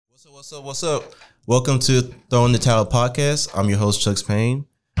What's up? Welcome to Throwing the Towel podcast. I'm your host, Chuxpain.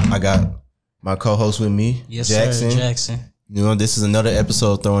 I got my co-host with me, yes, Jackson. Sir, Jackson. You know, this is another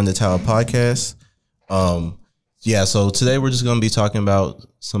episode of Throwing the Towel podcast. So today we're just going to be talking about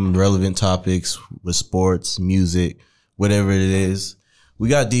some relevant topics with sports, music, whatever it is. We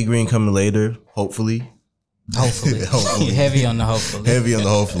got D Green coming later, hopefully. Hopefully. Heavy on the hopefully. Heavy on the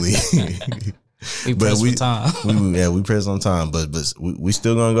hopefully. We press for time. we press on time, but we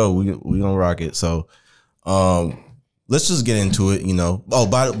still gonna go. We gonna rock it. So, let's just get into it. You know.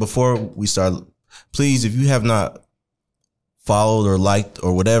 Before we start, please, if you have not followed or liked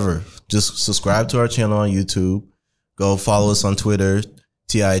or whatever, just subscribe to our channel on YouTube. Go follow us on Twitter,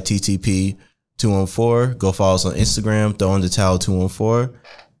 TITTP214. Go follow us on Instagram, Throwing the Towel 214.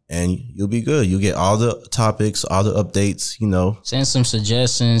 And you'll be good. You'll get all the topics, all the updates, you know. Send some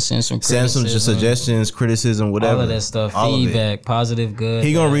suggestions, send some suggestions, criticism, whatever. All of that stuff. Feedback, positive, good.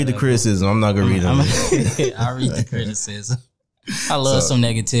 He gonna read the criticism. I'm not gonna read it. I read the criticism. I love some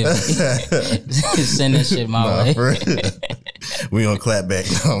negativity. Send that shit my way. We gonna clap back.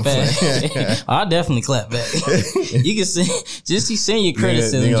 No, I'll definitely clap back. You can send your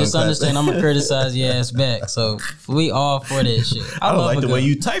criticism. Just understand I'm gonna criticize your ass back. So we all for that shit. I don't like the way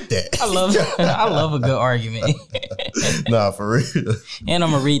you type that. I love a good argument. Nah, for real. And I'm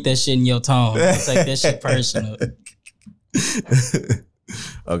gonna read that shit in your tone. I'll take that shit personal.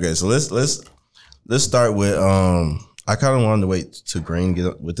 Okay, so let's start with I kind of wanted to wait to Green get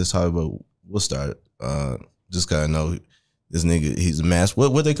up with this topic, but we'll start. Just gotta know this nigga. He's a master.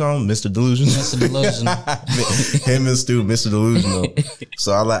 What they call him? Mr. Delusional. Mr. Delusional. Him and Stu, Mr. Delusional.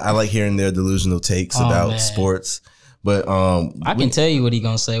 So I like hearing their delusional takes about sports. But I can tell you what he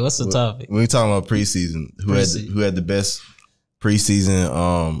gonna say. What's the topic? We talking about preseason. Who had the best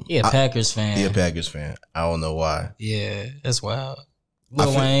preseason? He a Packers fan. He a Packers fan. I don't know why. Yeah, that's wild.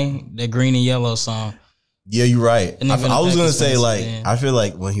 Lil Wayne, the green and yellow song. Yeah, you're right. I was gonna say fan. I feel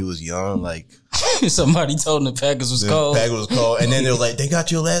like when he was young, like somebody told him the Packers was cold. Packers was cold, and then they were like, "They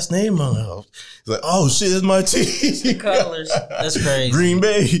got your last name on it." He's like, "Oh shit, that's my team." Colors. That's crazy. Green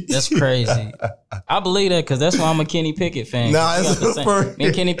Bay. That's crazy. I believe that because that's why I'm a Kenny Pickett fan. Nah, me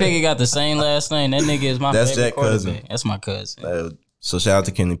and Kenny Pickett got the same last name. That nigga is my favorite quarterback. Cousin. That's my cousin. So shout out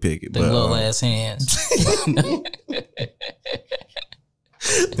to Kenny Pickett. The little ass hands.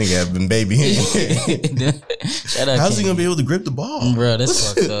 Think I've been baby hands. How's he gonna be able to grip the ball? Bro,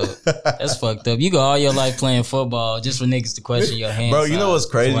 that's fucked up. That's fucked up. You go all your life playing football just for niggas to question your hands. Bro, you know what's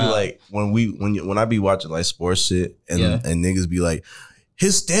crazy? Wow. Like when I be watching like sports shit and niggas be like,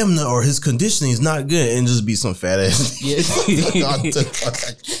 his stamina or his conditioning is not good, and just be some fat ass. Yeah. A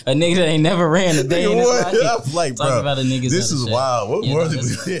nigga that ain't never ran a day in his life. I'm like, bro, about a niggas this is wild. What world do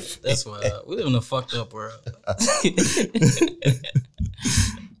we live? That's wild. We live in a fucked up world.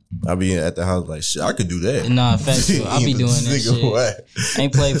 I be at the house like, shit, I could do that. Nah, factual. I be doing that shit. What?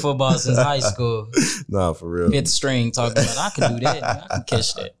 Ain't played football since high school. Nah, for real. Fifth string talking about I could do that. I can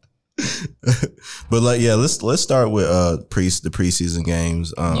catch that. But like, yeah, let's start with the preseason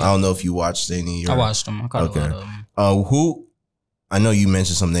games. I don't know if you watched any. I watched them. I caught a lot of them. Who? I know you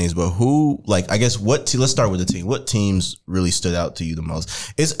mentioned some names, but who? Like, I guess let's start with the team. What teams really stood out to you the most?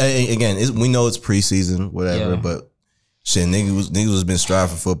 We know it's preseason, whatever, but. Shit, niggas was been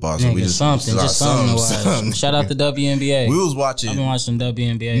striving for football, so we just something to watch. Shout out to WNBA. We was watching. I've been watching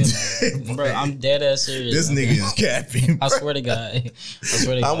WNBA. Bro, I'm dead ass serious. This nigga is capping. I swear to God.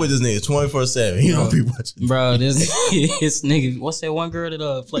 I'm with this nigga 24/7. He don't be watching. Bro, this nigga. What's that one girl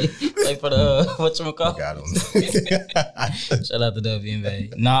that play for the whatchamacallit? Got him. Shout out to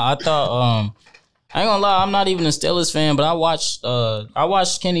WNBA. Nah, I thought I ain't gonna lie, I'm not even a Steelers fan, but I watched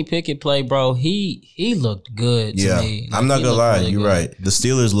Kenny Pickett play, bro. He looked good to me. Like, I'm not gonna lie, you're right. The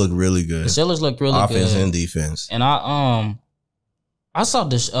Steelers look really good. The Steelers look really good. Offense and defense. And I saw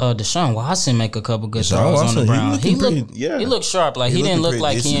Deshaun Watson make a couple good throws on the Browns. He looked sharp. Like he didn't look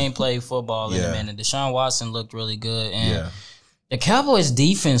like he ain't played football in a minute. Deshaun Watson looked really good. And the Cowboys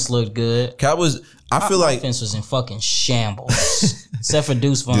defense looked good. I feel like offense was in fucking shambles. Except for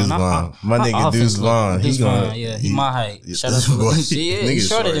Deuce Vaughn. My nigga Deuce Vaughn. He my height. Shout out to Lil niggas. He's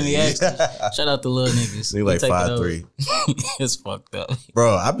shorter than me, actually. Shout out to little niggas. He like 5'3". It's fucked up.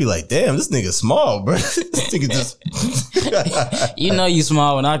 Bro, I'd be like, damn, this nigga small, bro. This nigga just You know you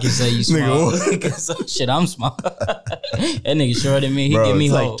small when I can say you small. Shit, I'm small. That nigga shorter than me. He give me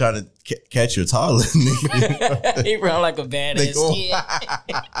hope. Like trying to catch your taller nigga. He run like a badass kid.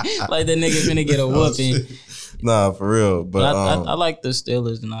 Like that nigga finna get a whooping. Nah, for real. But I like the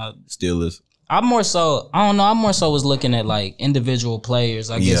Steelers. Steelers. I'm more so was looking at like individual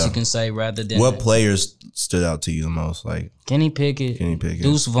players, I guess you can say, rather than what players stood out to you the most, like Kenny Pickett,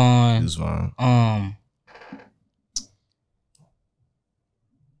 Deuce Vaughn.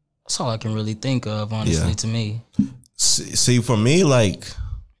 That's all I can really think of, honestly, to me. See, for me, like,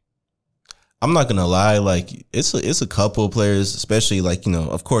 I'm not gonna lie, like it's a couple of players, especially like, you know,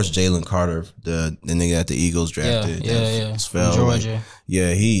 of course Jalen Carter, the nigga that the Eagles drafted, from Georgia. Like,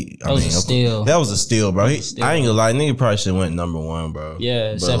 that was a steal. That was a steal, bro. I ain't gonna lie, nigga probably should have went number 1, bro.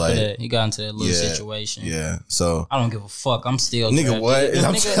 Yeah, except for that he got into that little situation. Yeah, so I don't give a fuck. I'm still nigga.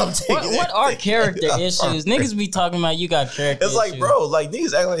 What are character issues? Niggas be talking about you got character. It's like, bro, like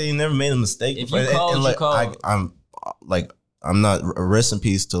niggas act like they never made a mistake. If you cold, you cold. I'm like. I'm not rest in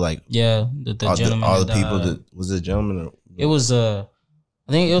peace to like the gentleman. All the people that was it a gentleman or it was I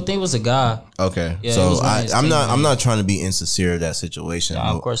think it was a guy. Okay, yeah, so I'm not trying to be insincere of that situation. No,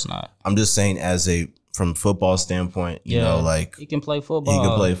 of course not. I'm just saying from football standpoint, you know, like he can play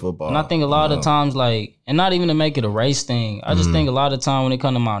football. And I think a lot of times, like, and not even to make it a race thing, I just think a lot of time when it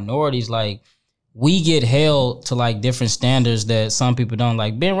comes to minorities, like, we get held to like different standards that some people don't.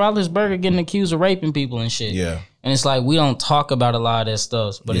 Like Ben Roethlisberger getting accused of raping people and shit. Yeah. And it's like we don't talk about a lot of that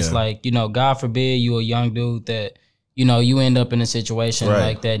stuff. But it's like, you know, God forbid you a young dude that, you know, you end up in a situation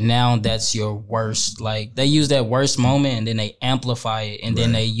like that. Now that's your worst. Like they use that worst moment and then they amplify it and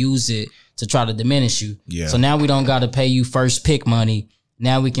then they use it to try to diminish you. Yeah. So now we don't got to pay you first pick money.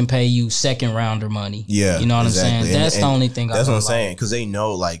 Now we can pay you second rounder money. Yeah. You know what I'm saying? That's the only thing that's what I'm saying. Cause they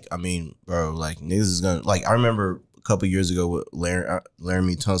know, like, I mean, bro, like niggas is gonna, like, I remember a couple years ago with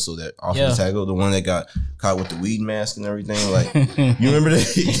Laramie Tunsil, that offensive tackle, the one that got caught with the weed mask and everything. Like, you remember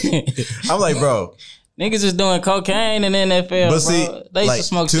that? I'm like, bro. Niggas is doing cocaine in the NFL, but see, bro. They used to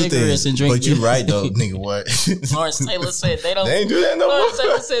smoke cigarettes and drink beer. But you right, though, nigga, what? Lawrence Taylor said they ain't do that no more. Lawrence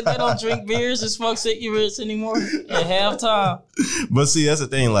Taylor said they don't drink beers and smoke cigarettes anymore at halftime. But see, that's the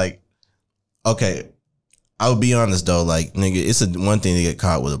thing, like, okay, I'll be honest, though, like, nigga, it's one thing to get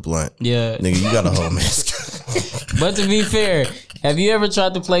caught with a blunt. Yeah. Nigga, you got a whole mask. But to be fair, have you ever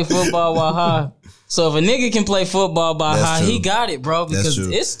tried to play football while high? So if a nigga can play football by high, he got it, bro. Because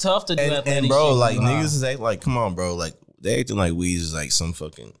it's tough to do athletic shit. And bro, like niggas is like, come on, bro. Like they acting like weed is like some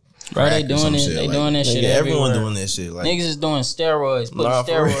fucking. Bro, they doing it. They doing that shit. Everyone doing that shit. Like, niggas is doing steroids, putting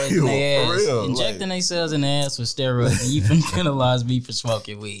steroids in their ass, injecting themselves in the ass with steroids. And you can penalize me for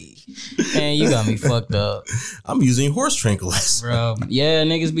smoking weed. Man, you got me fucked up. I'm using horse tranquilizers, bro. Yeah,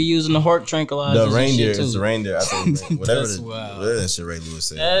 niggas be using the horse tranquilizers. The reindeer, it's the reindeer. I think whatever that shit Ray Lewis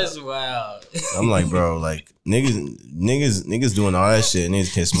said. That's wild. I'm like, bro, like niggas doing all that shit.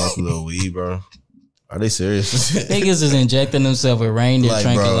 Niggas can't smoke a little weed, bro. Are they serious? Niggas is injecting themselves with reindeer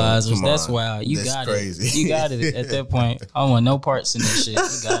tranquilizers. Bro, that's wild. You got crazy. It. You got it at that point. I want no parts in that shit.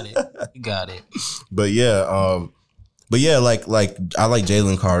 You got it. You got it. But yeah, like I like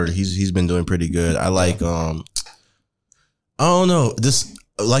Jalen Carter. He's been doing pretty good. I like I don't know. This,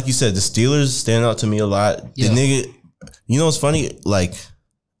 like you said, the Steelers stand out to me a lot. Yeah. The nigga, you know what's funny? Like,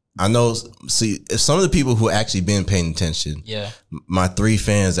 I know, see, some of the people who actually been paying attention, my 3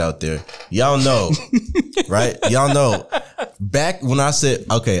 fans out there, y'all know, right? Y'all know, back when I said,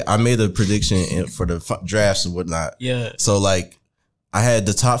 okay, I made a prediction for the drafts and whatnot. Yeah. So, like, I had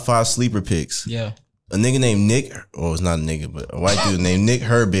the top 5 sleeper picks. Yeah. A nigga named Nick, well, it's not a nigga, but a white dude named Nick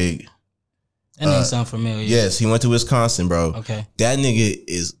Herbig. That name sound familiar. Yes, he went to Wisconsin, bro. Okay. That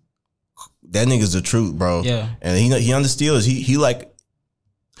nigga's the truth, bro. Yeah. And he on the Steelers, he like,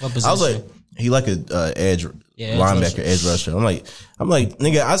 what position? I was like, he like a edge linebacker, edge rusher. I'm like,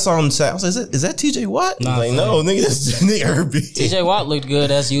 nigga, I saw him say, I was like, is that TJ Watt? Nah, like, no, nigga, that's Nick Herbie. TJ Watt looked good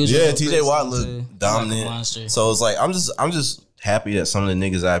as usual. Yeah, TJ Watt looked dominant. So it's like, I'm just happy that some of the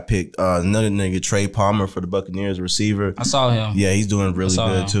niggas I picked, another nigga, Trey Palmer for the Buccaneers receiver. I saw him. Yeah, he's doing really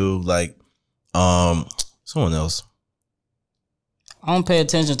good too. Like, someone else. I don't pay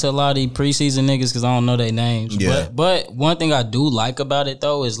attention to a lot of these preseason niggas because I don't know their names. Yeah. But one thing I do like about it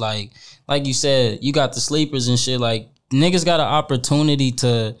though is like you said, you got the sleepers and shit. Like niggas got an opportunity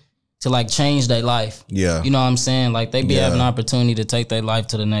to like change their life. Yeah. You know what I'm saying? Like they be having an opportunity to take their life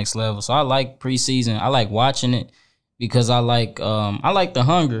to the next level. So I like preseason. I like watching it because I like the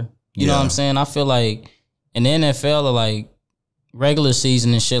hunger. You know what I'm saying? I feel like in the NFL or like regular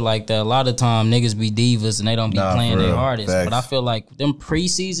season and shit like that, a lot of time niggas be divas and they don't be playing their hardest. Facts. But I feel like them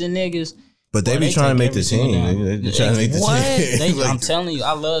preseason niggas, but they be trying to make the team. They trying to make the team. Like, I'm telling you,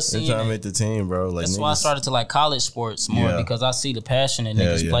 I love seeing. They trying to make the team, bro. Like, that's why I started to like college sports more because I see the passion that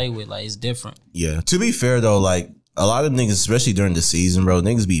niggas play with. Like it's different. Yeah. To be fair though, like a lot of niggas, especially during the season, bro,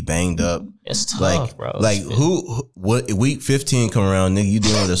 niggas be banged up. It's tough, bro. Like what week 15 come around, nigga, you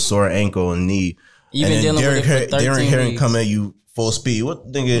dealing with a sore ankle and knee. You've been dealing with it for 13 Herring come at you full speed.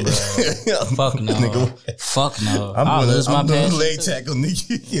 What nigga? Fuck no. Nigga. Fuck no. I'll lose my passion. Leg tackle,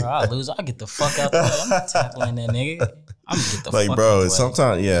 nigga. Bro, I'll lose. I'll get the fuck out the way. I'm not tackling that nigga. I'm gonna get the like, fuck bro, out the way.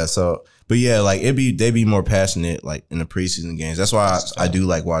 sometimes, yeah. So, but yeah, like they be more passionate like in the preseason games. That's why I do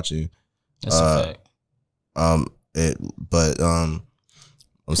like watching. That's a fact. I'm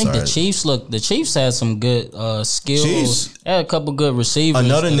sorry. The Chiefs had some good skills. Chiefs had a couple good receivers.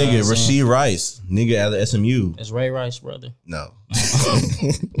 Another nigga, Rasheed Rice, nigga out of SMU. It's Ray Rice, brother. No.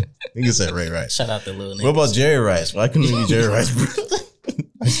 Nigga said Ray Rice. Shout out to little niggas. What about Jerry Rice? Why couldn't it be Jerry Rice, bro?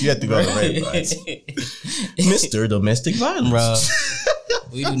 You have to go to Ray Rice. Mr. Domestic Violence. Bro.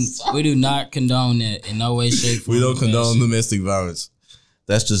 We do not condone that in no way, shape, form. We don't condone domestic violence.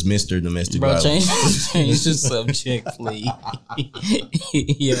 That's just Mr. Domestic Violence. Change the subject, please.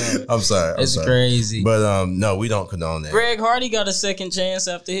 Yeah, I'm sorry. It's crazy. But no, we don't condone that. Greg Hardy got a second chance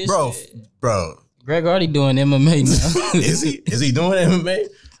after his Bro. Greg Hardy doing MMA now. Is he doing MMA?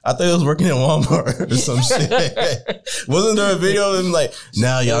 I thought he was working at Walmart or some shit. Wasn't there a video of him like,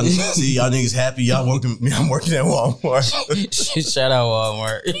 now y'all see y'all niggas happy, y'all working, I'm working at Walmart. Shout out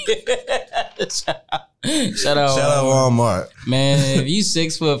Walmart. Shout out Walmart. Man, if you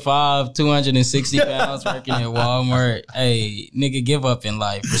 6'5", 260 pounds working at Walmart, hey, nigga, give up in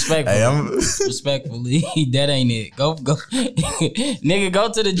life. Respectfully. Hey, respectfully, that ain't it. Go. Nigga,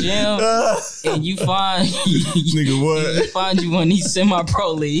 go to the gym and you find nigga what? You find you one of these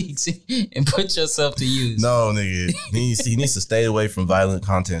semi-pro leagues and put yourself to use. No, nigga. He needs to stay away from violent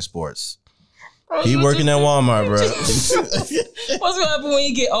content sports. He working at Walmart, bro. What's gonna happen when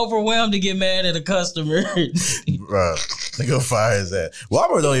you get overwhelmed to get mad at a customer? Bro, they gonna fire his ass.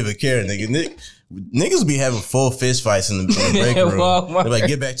 Walmart don't even care, nigga. Niggas be having full fist fights in the break room. They're like,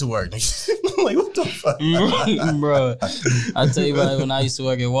 get back to work. I'm like, what the fuck? Bro, I tell you about when I used to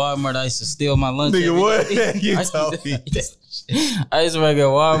work at Walmart, I used to steal my lunch. Nigga, what? You told me. I used to work at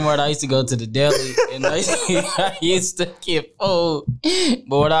Walmart. I used to go to the deli and I used to get food.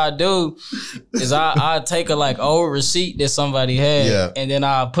 But what I do is I take a like old receipt that somebody had and then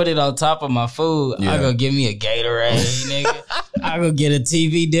I put it on top of my food. I go give me a Gatorade, nigga. I go get a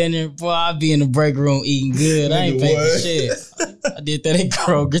TV dinner. Boy, I be in the break room eating good. I ain't paying for shit. I did that at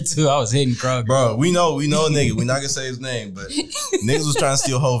Kroger too. I was hitting Kroger. Bro, we know a nigga. We're not gonna say his name, but niggas was trying to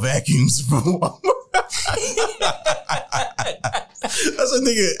steal whole vacuums from Walmart. That's a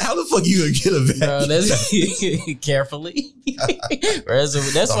nigga. How the fuck you gonna get a vacuum? Bro, that's carefully.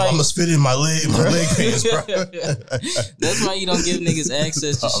 That's why I'm gonna spit in my leg pants, bro. That's why you don't give niggas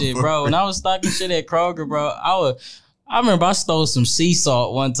access to shit, bro. When I was stocking shit at Kroger, bro, I remember I stole some sea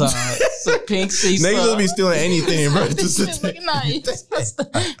salt one time. Some pink sea salt. Niggas don't be stealing anything, bro. Just looking nice.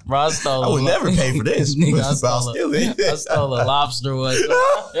 Bro, I would never pay for this. Nigga, I stole a lobster one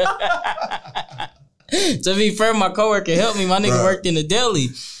time. To be fair, my coworker helped me. My nigga worked in the deli.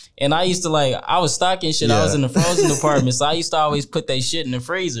 And I used to I was stocking shit. I was in the frozen department. So I used to always put that shit in the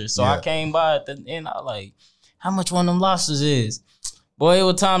freezer. So I came by at the end. I was like, how much one of them lobsters is? Boy, it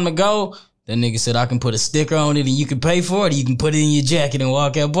was time to go. That nigga said, I can put a sticker on it and you can pay for it. Or you can put it in your jacket and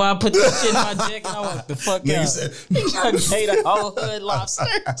walk out. Boy, I put that shit in my jacket and I walked the fuck out. I paid a whole hood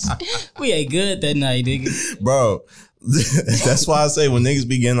lobsters. We ate good that night, nigga. Bro, that's why I say when niggas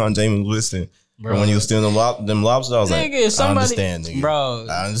be getting on James Winston, bro, when you was stealing them lobsters, I was like, I understand, nigga. Bro.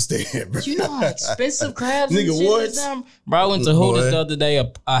 I understand, bro. You know how expensive crabs nigga, and what? Shit is? Bro, I went to Hooters the other day.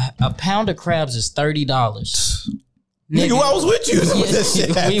 A pound of crabs is $30. Nigga, I was with you.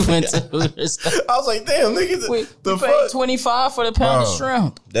 We went to Hooters. I was like, damn, nigga, the fuck? $25 for the pound of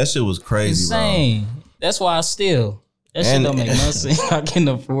shrimp. That shit was crazy, insane. Bro. That's why I steal. That shit don't make no sense. I can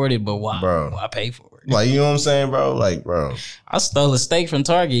afford it, but why? Bro, I pay for it. Like, you know what I'm saying, bro? Like, bro. I stole a steak from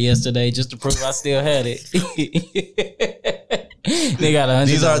Target yesterday just to prove I still had it. They got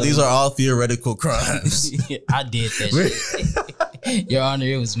 $100. These are all theoretical crimes. I did that shit. Your Honor,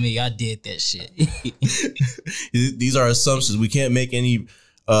 it was me. I did that shit. These are assumptions. We can't make any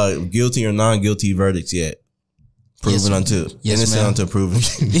guilty or non-guilty verdicts yet. Proven until innocent until proven.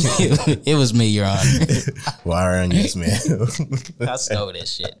 It was me, Your Honor. Why aren't yes, man? I stole that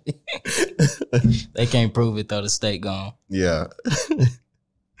shit. They can't prove it though. The state gone. Yeah.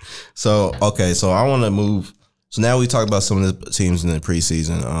 So I want to move. So now we talked about some of the teams in the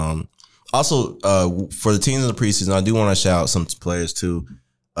preseason. Also, for the teams in the preseason, I do want to shout out some players too.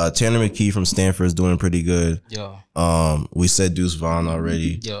 Tanner McKee from Stanford is doing pretty good. Yeah. We said Deuce Vaughn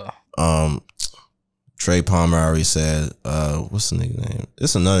already. Yeah. Trey Palmer I already said. What's the nigga name?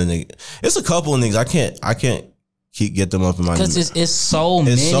 It's another nigga. It's a couple of niggas. I can't get them up in my because it's so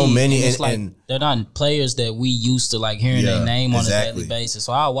many. It's so many, and it's and they're not players that we used to like hearing their name on a daily basis.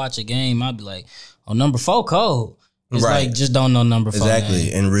 So I'll watch a game, I'll be like, oh, number 4 cold. It's like just don't know number 4. Exactly.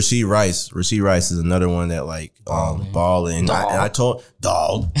 Name. And Rasheed Rice is another one that like balling. And I told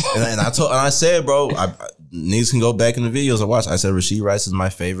dog, and I said, bro, niggas can go back in the videos I watched. I said Rasheed Rice is my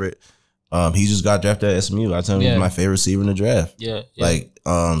favorite. He just got drafted at SMU. I told him he's my favorite receiver in the draft. Yeah. Like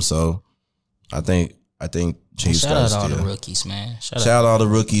so I think Chiefs shout out all the rookies, man. Shout out all the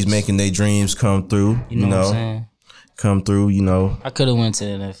rookies making their dreams come through. You know what I'm saying? Come through, you know. I could have went to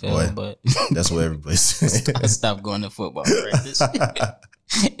the NFL, but that's what everybody says. I stopped going to football practice.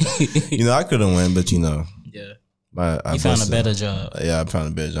 You know, I could have went, but you know. Yeah. I found a better job. Yeah, I found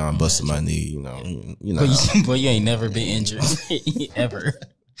a better job. I busted my knee, you know. But you ain't never been injured ever.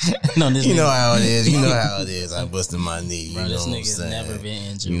 No, you know how it is. You know how it is. I busted my knee. Bro, you know this what I'm nigga's saying? Never been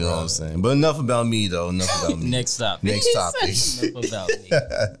injured. You know what I'm saying? But enough about me, though. Enough about me. Next topic. Enough about me.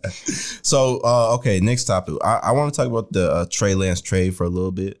 So, okay, next topic. I want to talk about the Trey Lance trade for a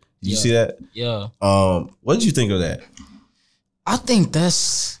little bit. Did you see that? Yeah. What did you think of that? I think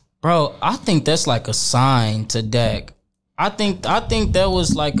that's like a sign to Dak. I think that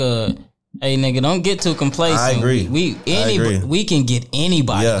was like a. Hey nigga, don't get too complacent. I agree. We can get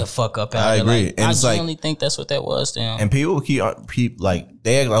anybody to fuck up out there. I agree. Like, and I genuinely think that's what that was. Damn. And people keep like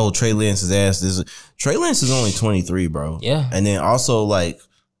they act like, oh, Trey Lance's ass. Trey Lance is only 23, bro. Yeah. And then also like,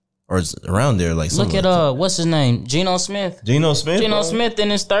 or it's around there. Like look at what's his name, Geno Smith. Geno Smith in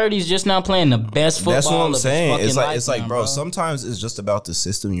his 30s, just now playing the best football. That's what I'm saying. It's like, bro. Sometimes it's just about the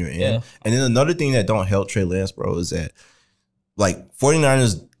system you're in. Yeah. And then another thing that don't help Trey Lance, bro, is that like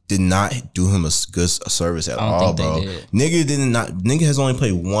 49ers. Did not do him a good service at all, bro. Nigga has only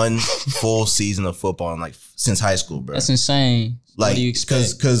played one full season of football since high school, bro. That's insane. Like, what do you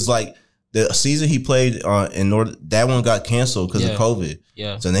expect? Because like the season he played in that one got canceled because of COVID.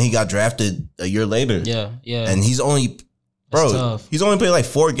 Yeah. So then he got drafted a year later. Yeah. And he's only. Bro, he's only played like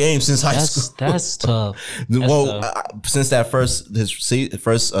 4 games since high school. That's tough. Since that first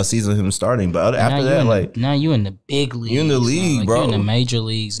season of him starting, but after that, now you in the big league. You in the league, bro. You in the major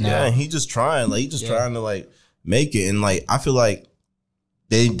leagues now. Yeah, and he just trying, trying to like make it, and like I feel like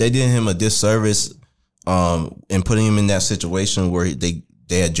they did him a disservice, in putting him in that situation where they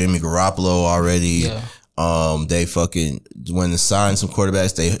had Jimmy Garoppolo already. Yeah. They fucking when they signed some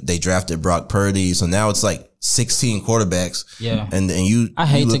quarterbacks, they drafted Brock Purdy, so now it's like 16 quarterbacks. Yeah. And I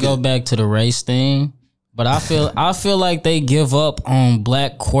hate to go back to the race thing, but I feel like they give up on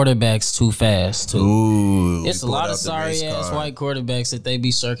black quarterbacks too fast too. Ooh, it's a lot of sorry ass white quarterbacks that they be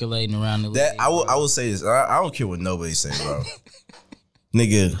circulating around the league. I will say this. I don't care what nobody say, bro.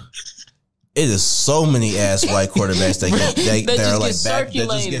 Nigga, it is so many ass white quarterbacks that are like back that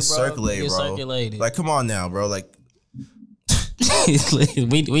just get circulated, bro. Like, come on now, bro. Like,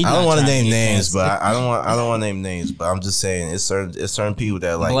 we I don't want to name names, but I don't want to name names, but I'm just saying it's certain people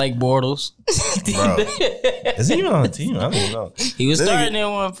that like Blake Bortles. Bro, is he even on the team? I don't even know. He was starting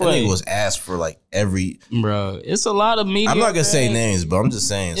in one play. He was asked for like every. Bro, it's a lot of media. I'm not gonna say names, but I'm just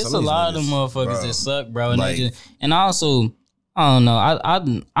saying it's a lot of them motherfuckers that suck, bro. And and also. I don't know.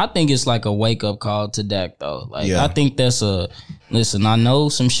 I think it's like a wake up call to Dak though. Like I think that's listen. I know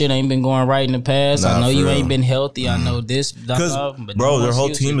some shit ain't been going right in the past. I know you ain't been healthy. I know this. Because bro, their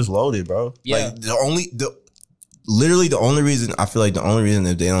whole team is loaded, bro. Yeah. Like the only reason I feel like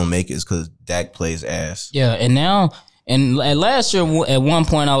if they don't make it is because Dak plays ass. Yeah, and now. And last year, at one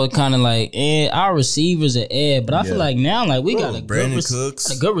point, I was kind of like, our receivers are but I feel like now, like we got a Brandon Cooks,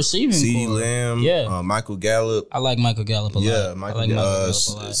 a good receiving CeeDee Lamb, Michael Gallup. I like Michael Gallup a lot. Yeah, Michael Gallup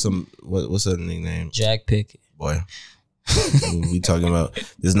a lot. What's that nickname? Jack Pickett. Boy, we talking about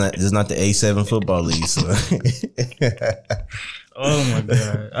this is not the A7 football league. So. Oh my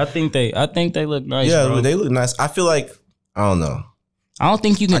god, I think they look nice. Yeah, bro. They look nice. I feel like I don't know. I don't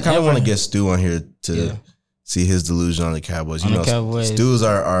think you can. I kind of want to get Stu on here to. See his delusion on the Cowboys. You know, Stu's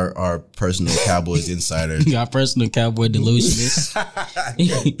our personal Cowboys insider. Our personal Cowboy delusionist.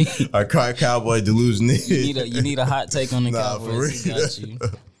 Our Cowboy delusionist. You need a hot take on the Cowboys. For real. Got you.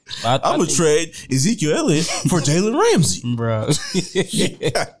 I'm gonna trade Ezekiel Elliott for Jalen Ramsey, bro.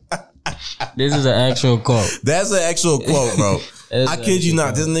 This is an actual quote. That's an actual quote, bro. I kid you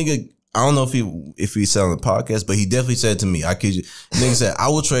not. This nigga. I don't know if he said on the podcast, but he definitely said to me. I kid you. Nigga said, "I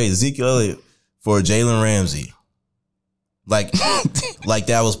will trade Ezekiel Elliott for Jalen Ramsey." Like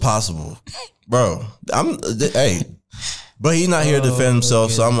that was possible. Bro, but he's not here to defend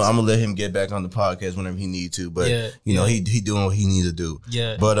himself, so I'm gonna let him get back on the podcast whenever he need to. But you know, he doing what he need to do.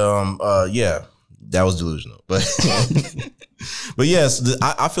 Yeah. But that was delusional. But but yes,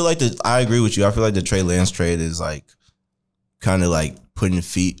 I feel like I agree with you. I feel like the Trey Lance trade is like kind of like putting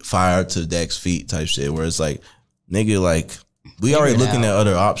fire to Dak's feet type shit, where it's like, nigga, like we already looking at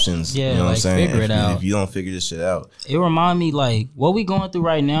other options. Yeah, you know what I'm saying? Figure it out. If you don't figure this shit out, it remind me like what we going through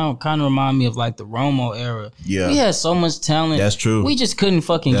right now. Kind of remind me of like the Romo era. Yeah, we had so much talent. That's true. We just couldn't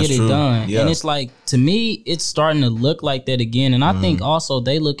fucking get it done. Yeah. And it's like, to me, it's starting to look like that again. And I think also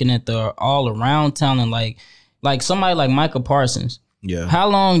they looking at the all around talent, like somebody like Micah Parsons. Yeah. How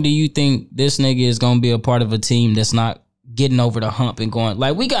long do you think this nigga is gonna be a part of a team that's not getting over the hump and going,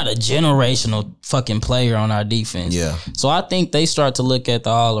 like, we got a generational fucking player on our defense. Yeah. So I think they start to look at the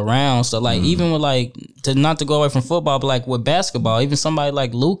all around. So like, even with like, not to go away from football, but like with basketball, even somebody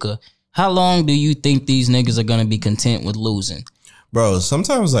like Luka, how long do you think these niggas are gonna be content with losing? Bro,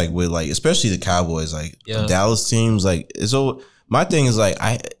 sometimes like with like, especially the Cowboys, like Dallas teams, like my thing is like,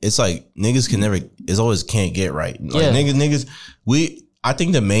 it's like niggas can never, it's always can't get right. Like niggas, I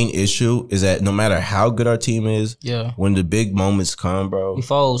think the main issue is that no matter how good our team is, when the big moments come, bro, we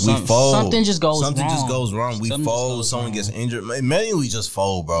fold. Something just goes wrong. We fold. Someone gets injured. Mainly we just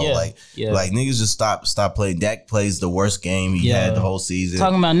fold, bro. Like niggas just stop playing. Dak plays the worst game he had the whole season.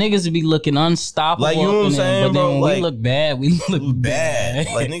 Talking about niggas to be looking unstoppable. Like, you know what I'm saying, but bro? then when like, we look bad, we look bad.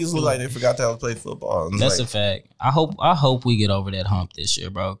 Like niggas look like they forgot how to play football. That's a fact. I hope we get over that hump this year,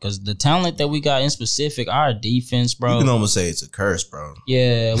 bro. Because the talent that we got in specific, our defense, bro. You can almost say it's a curse, bro.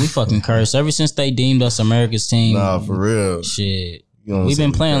 Yeah, we fucking cursed. Ever since they deemed us America's team. Nah, for real. Shit. We've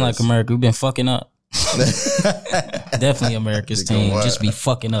been playing like America. We've been fucking up. Definitely America's team. Just be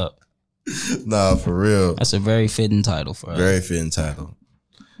fucking up. Nah, for real. That's a very fitting title for us. Very fitting title.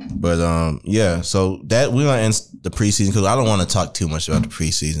 But yeah, so that we're gonna end the preseason because I don't want to talk too much about the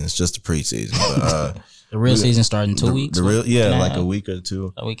preseason. It's just the preseason. But the real season starting in 2 weeks. The real, like a week or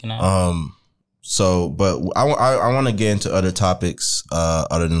two. A week and a half. So, but I want to get into other topics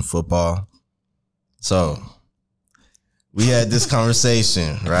other than football. So, we had this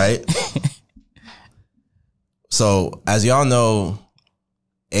conversation, right? So, as y'all know,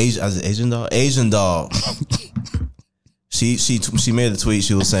 Asian doll. She made a tweet.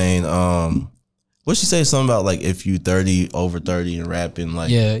 She was saying, what'd she say? Something about like if you over 30 and rapping,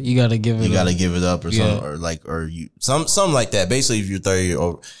 like you gotta give it up or something, or like something like that. Basically, if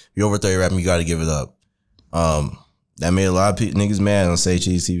you're over 30 rapping, you gotta give it up. That made a lot of niggas mad on Say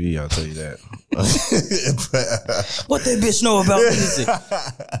Cheese TV. I'll tell you that. What that bitch know about music?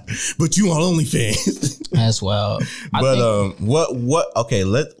 But you on OnlyFans. That's wild. But what? Okay,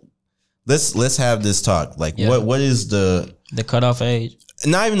 let's have this talk. Like, what is the cutoff age?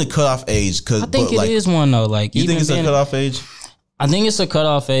 Not even the cutoff age, because I think it is one though. Like, you think it's a cutoff age? I think it's a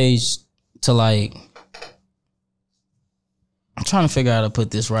cutoff age to like. I'm trying to figure out how to put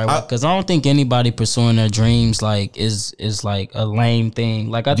this right because I don't think anybody pursuing their dreams like is like a lame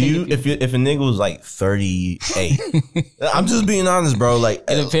thing. Like, I think if a nigga was like 38, I'm just being honest, bro. Like,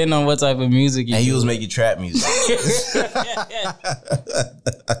 it depends on what type of music you do. He was making trap music. He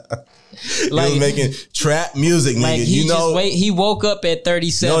was making trap music, nigga. Like, he woke up at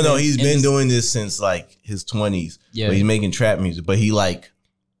 37. No, he's been doing this since like his 20s. Yeah, but he's making trap music, but he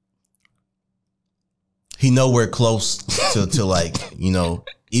nowhere close to like,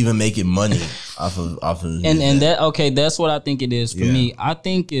 even making money off of and that's what I think it is for me. I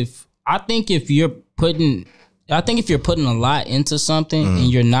think if you're putting a lot into something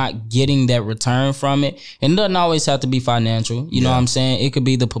and you're not getting that return from it, and it doesn't always have to be financial. You know what I'm saying? It could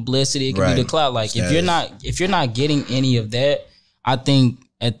be the publicity, it could be the clout. Like, if you're not getting any of that, I think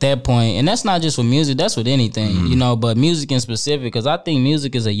at that point, and that's not just with music, that's with anything, but music in specific, because I think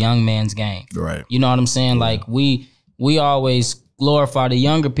music is a young man's game. Right. You know what I'm saying? Yeah. Like, we always glorify the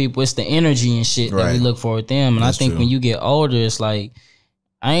younger people. It's the energy and shit that we look for with them. And that's I think when you get older, it's like,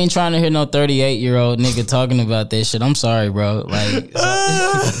 I ain't trying to hear no 38-year-old nigga talking about that shit. I'm sorry, bro. Like,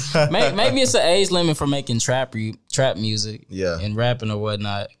 maybe it's an age limit for making trap music, and rapping or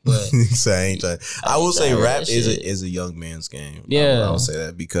whatnot. But I will say rap is a young man's game. Yeah, I will say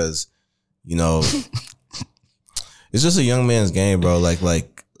that because it's just a young man's game, bro. Like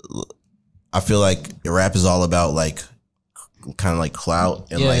I feel like rap is all about like kind of like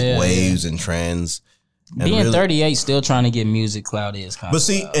clout and waves and trends. And being really, 38, still trying to get music clout is kind of. But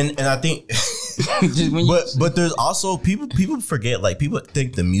see, and I think, but there's also people forget, like, people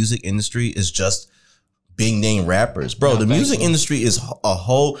think the music industry is just being named rappers, bro. The music industry is a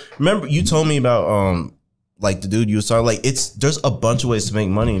whole. Remember, you told me about like the dude you was talking, like, there's a bunch of ways to make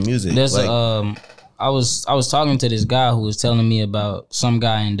money in music. There's like, I was talking to this guy who was telling me about some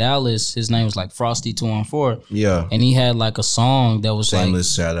guy in Dallas. His name was like Frosty 214. Yeah, and he had like a song that was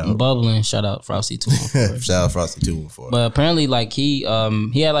Shameless like shout out. bubbling. Shout out Frosty 214. Shout out Frosty 214. But apparently, like he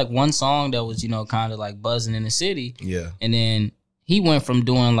had like one song that was kind of like buzzing in the city. Yeah, and then he went from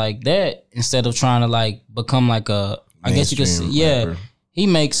doing like that instead of trying to like become like a I guess you could say, rapper. He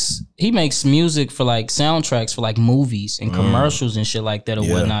makes music for like soundtracks for like movies and commercials and shit like that or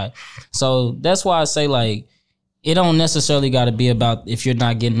whatnot. So that's why I say like it don't necessarily got to be about if you're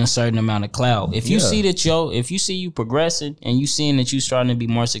not getting a certain amount of clout. If you see that if you see you progressing and you seeing that you starting to be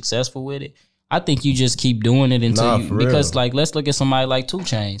more successful with it, I think you just keep doing it until because like let's look at somebody like 2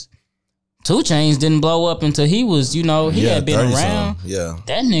 Chainz. 2 Chainz didn't blow up until he was he had been around. Yeah,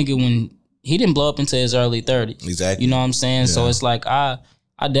 that nigga when. He didn't blow up until his early 30s. Exactly. You know what I'm saying? Yeah. So it's like I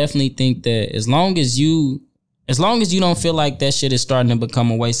definitely think that as long as you don't feel like that shit is starting to become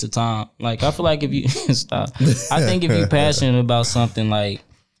a waste of time. Like I feel like if you stop. I think if you're passionate about something, like,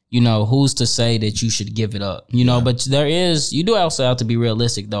 who's to say that you should give it up? But you do also have to be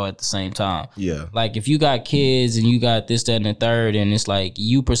realistic though at the same time. Yeah. Like if you got kids and you got this, that, and the third, and it's like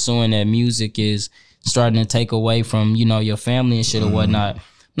you pursuing that music is starting to take away from, your family and shit or whatnot.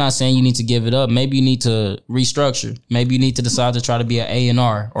 I'm not saying you need to give it up. Maybe you need to restructure. Maybe you need to decide to try to be an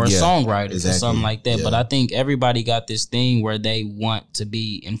A&R or a songwriter or something like that. Yeah. But I think everybody got this thing where they want to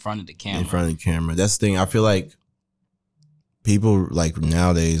be in front of the camera. In front of the camera. That's the thing. I feel like people like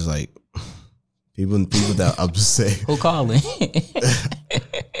nowadays, like people that I'm just saying. Who calling?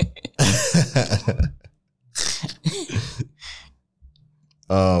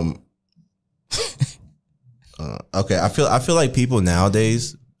 Okay. I feel like people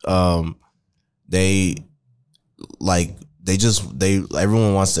nowadays, everyone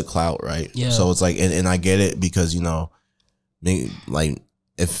wants the clout, right? Yeah. So it's like, and I get it because,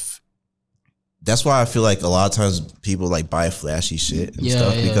 if that's why I feel like a lot of times people like buy flashy shit and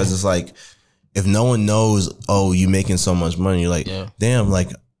stuff because it's like, if no one knows, oh, you making so much money, you're like, damn, like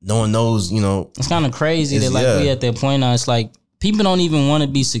no one knows, It's kind of crazy that like we at that point now, it's like, people don't even want to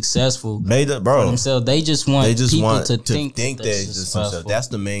be successful for themselves. They just want people to think that it's successful. That's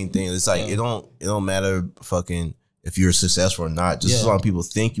the main thing. It's like it don't matter fucking if you're successful or not. Just as long as people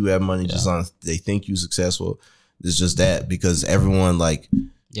think you have money, just as long as they think you successful. It's just that because everyone like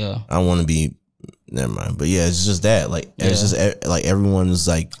I want to be. Never mind, but it's just that. Like it's just like everyone is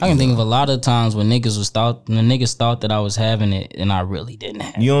like. I can think of a lot of times when niggas thought that I was having it and I really didn't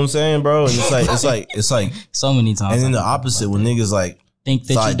have it. You know what I'm saying, bro? And it's like so many times. And then the opposite when niggas like think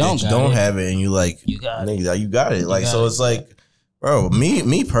that you don't have it and you like you got nigga, you got it. Like so, it's like, bro,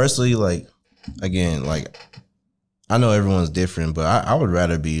 me personally, like again, like I know everyone's different, but I would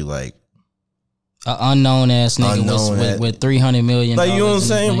rather be like. An unknown ass nigga with $300 million. Like, you know what I'm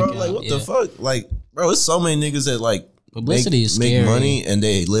saying, bro? Like, what the fuck? Like, bro, it's so many niggas that like publicity is scary. Make money and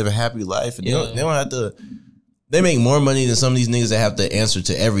they live a happy life and they don't have to. They make more money than some of these niggas that have to answer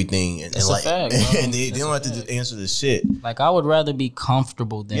to everything and like, fact, and they don't have to just answer the shit. Like, I would rather be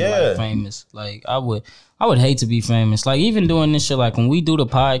comfortable than like famous. Like, I would hate to be famous. Like, even doing this shit, like when we do the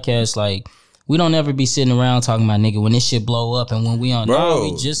podcast, like. We don't ever be sitting around talking about nigga when this shit blow up and when we on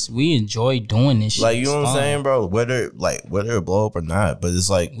we enjoy doing this shit. Like, you know what I'm saying, bro? Whether it blow up or not, but it's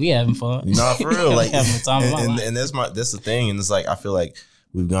like we having fun. Nah, for real. Like having the time of my life. And that's the thing. And it's like I feel like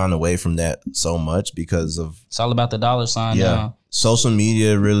we've gone away from that so much because of it's all about the dollar sign now. Social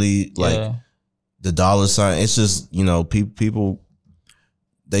media really like the dollar sign. It's just, people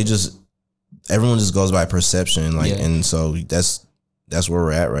they just everyone just goes by perception. Like and so that's where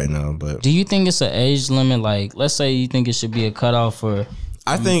we're at right now. But do you think it's an age limit? Like, let's say you think it should be a cutoff for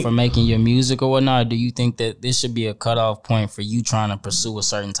making your music or whatnot. Or do you think that this should be a cutoff point for you trying to pursue a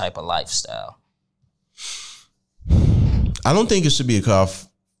certain type of lifestyle? I don't think it should be a cutoff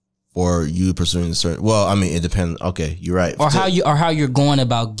for you pursuing a certain. Well, I mean, it depends. Okay, you're right. Or how you're going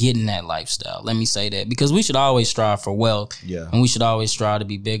about getting that lifestyle. Let me say that because we should always strive for wealth. Yeah, and we should always strive to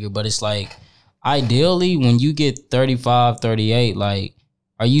be bigger. But it's like. Ideally, when you get 35, 38, like,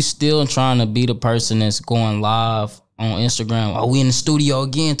 are you still trying to be the person that's going live on Instagram? Oh, we in the studio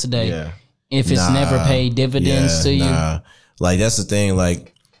again today. Yeah. If it's never paid dividends to you. Like, that's the thing.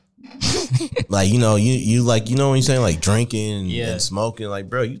 Like, like, you like, when you're saying like drinking and smoking, like,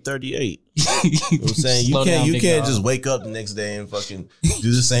 bro, you 38. You know what I'm saying? You can't just wake up the next day and fucking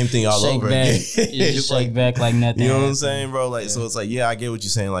do the same thing all over again. Shake back like nothing. You know what I'm saying, bro? Like, so it's like, I get what you're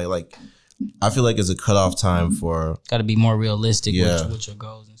saying. Like I feel like it's a cutoff time for. Got to be more realistic with your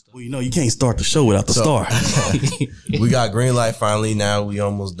goals and stuff. Well, you can't start the show without the star. We got Greenlight finally. Now we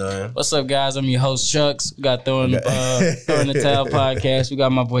almost done. What's up, guys? I'm your host, Chucks. We got Throwing the Towel podcast. We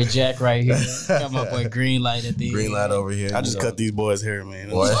got my boy Jack right here. We got my boy Greenlight at the Greenlight over here. I just cut these boys' hair,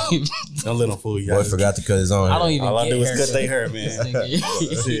 man. Boy. Don't let them fool you. Boy forgot to cut his own hair. I don't even All I do is cut their hair, man.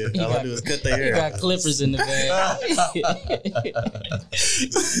 All I do is cut their hair. You got clippers in the bag.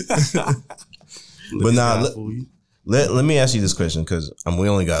 But now, let me ask you this question because we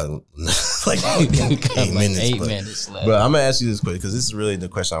only got like 8 minutes. 8 minutes left. But I'm gonna ask you this question because this is really the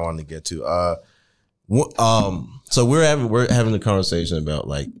question I wanted to get to. So we're having a conversation about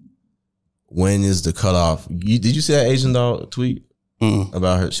like when is the cutoff? Did you see that Asian dog tweet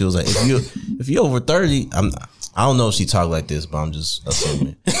about her? She was like, if you over 30, I don't know if she talked like this, but I'm just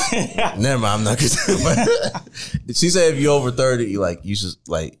assuming. Never mind, I'm not gonna. She said if you over 30, like you should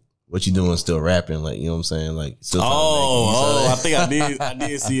like. What you doing still rapping, like, you know what I'm saying? Like, still I think I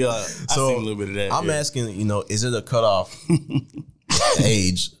did see I seen a little bit of that. I'm asking, is it a cutoff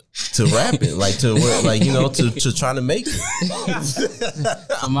age to rapping? Like to where, like, to trying to make it.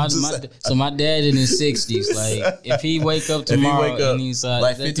 So my dad in his 60s, like if he wake up tomorrow and he's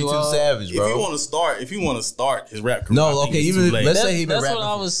like 52 Savage, bro. If you want to start his rap career, no, okay, even let's say he been rapping. That's what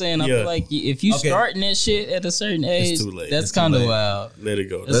I was saying. I feel like if you starting that shit at a certain age, it's too late. That's kind of wild. Let it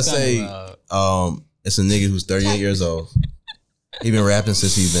go. Let's say it's a nigga who's 38 years old. He been rapping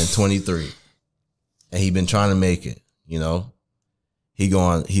since he's been 23, and he been trying to make it. He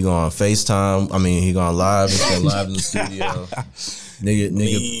going FaceTime. I mean, he going live. He's going live in the studio.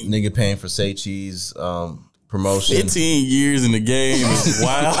 Nigga paying for Say Cheese promotion. 15 years in the game is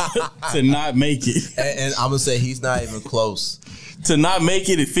wild to not make it. And I'm gonna say he's not even close. To not make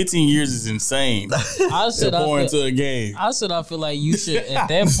it at 15 years is insane. I said pour into a game. I feel like you should at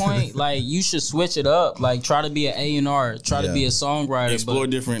that point, like you should switch it up. Like try to be an A&R, try to be a songwriter, explore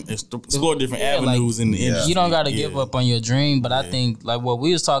different avenues in the industry. You don't got to give up on your dream. But I think like what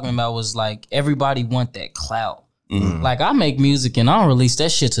we was talking about was like everybody want that clout. Mm-hmm. Like I make music and I don't release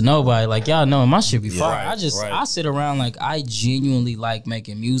that shit to nobody. Like y'all know my shit be fire. I sit around like I genuinely like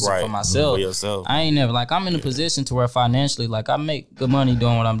making music for myself. I ain't never like I'm in a position to where financially like I make good money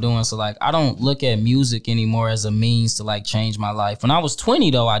doing what I'm doing. So like I don't look at music anymore as a means to like change my life. When I was 20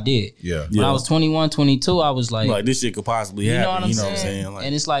 though, I did. Yeah. When I was 21, 22, I was like this shit could possibly happen. You know what I'm saying? Like,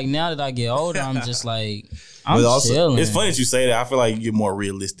 and it's like now that I get older, I'm just like I'm chilling. It's funny that you say that. I feel like you get more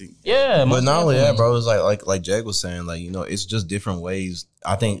realistic. Yeah, but not only that, bro. It's like Jag was saying, like it's just different ways.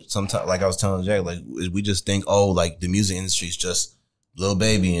 I think sometimes, like I was telling Jag, like we just think, like the music industry is just Lil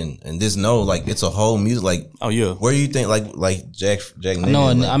Baby and this. No, like it's a whole music. Like where do you think like Jag? No,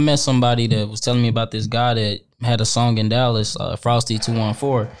 I met somebody that was telling me about this guy that had a song in Dallas, Frosty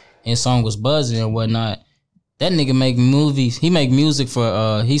 214, and his song was buzzing and whatnot. That nigga make movies. He make music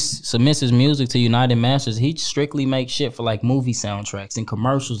for, he submits his music to United Masters. He strictly makes shit for like movie soundtracks and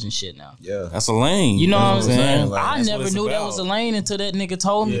commercials and shit now. Yeah. That's a lane. You know what I'm saying? Like, I never knew that was a lane until that nigga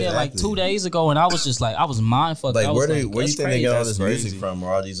told me that like 2 days ago. And I was just like, I was mind fucked. Like, where do you think they get all this music from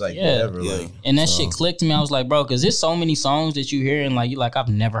or all these like whatever? Like, and that shit clicked to me. I was like, bro, because there's so many songs that you hear and like, you like, I've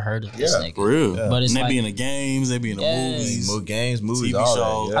never heard of this nigga. For real. Yeah. But it's and they like, be in the games, they be in the movies. Movies, TV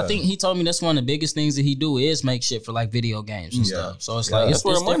shows. I think he told me that's one of the biggest things that he do is make shit for like video games and stuff. So it's like that's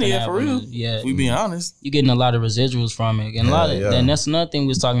where the money at for real. Yeah, we being honest. You getting a lot of residuals from it, and a lot of and that's another thing we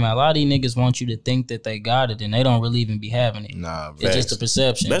was talking about. A lot of these niggas want you to think that they got it, and they don't really even be having it. Nah, it's just a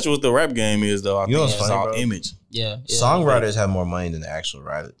perception. That's what the rap game is, though. I think it's all image. Yeah, songwriters have more money than the actual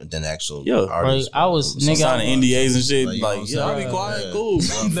artists. I was signing NDAs and shit. Like, I'll be quiet, cool.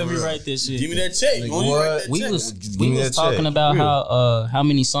 Let me write this shit. Give me that check. We was talking about how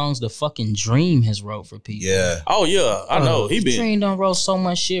many songs the fucking Dream has wrote for people. Yeah. Oh yeah, I know. He been Dream done wrote so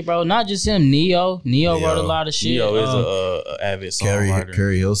much shit, bro. Not just him. Neo wrote a lot of shit. Neo is a avid songwriter.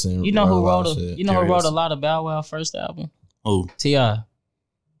 Kerry Hilson. You know who wrote a lot of Bow Wow first album? Who? T.I.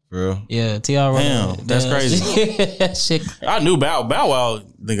 For real? Yeah, T.I. wrote. Damn, that's crazy. Shit. I knew Bow Wow.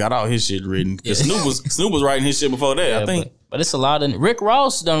 They got all his shit written because Snoop was writing his shit before that. I think. But it's a lot of Rick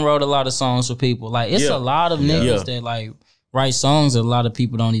Ross done wrote a lot of songs for people. Like it's a lot of niggas that like write songs that a lot of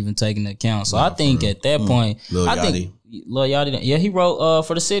people don't even take into account. So I think at that point, Lil Yachty, he wrote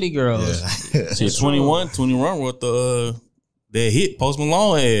for the City Girls. Yeah. 21 wrote the that hit Post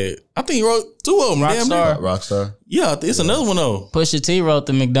Malone had. I think he wrote 2 of them. Rockstar. Yeah, it's another one though. Pusha T wrote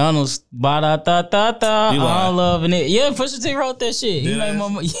the McDonald's I'm loving it. Yeah, Pusha T wrote that shit. He made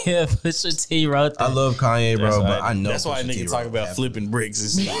more. Yeah, Pusha T wrote that. I love Kanye, bro, but I know that's why niggas talk about flipping bricks and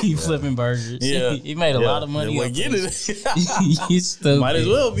stuff. He flipping burgers. Yeah, he made a lot of money. Well, get it. He's stupid. Might as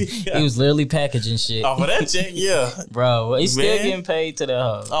well be. He was literally packaging shit. Off of that check, yeah, bro. He's still getting paid to the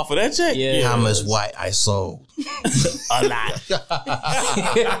hoe. Off of that check, yeah. How much white I sold? A lot.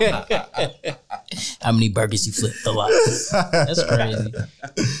 How many burgers he flipped? A lot. That's crazy.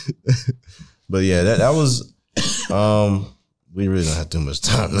 But yeah, that was. We really don't have too much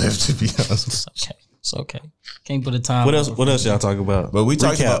time left, to be honest. It's okay. Can't put a time. What else y'all talk about? But we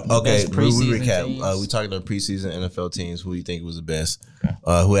talked about we recap. Teams. We talked about preseason NFL teams. Who you think was the best?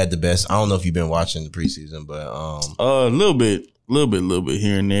 Who had the best? I don't know if you've been watching the preseason, but a little bit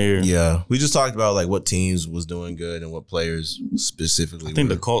here and there. Yeah, we just talked about like what teams was doing good and what players specifically. I think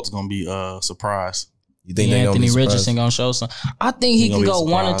the Colts gonna be surprised. You think Anthony Richardson gonna show some? I think he can go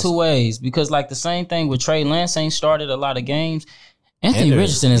one or two ways because like the same thing with Trey Lance ain't started a lot of games. Anthony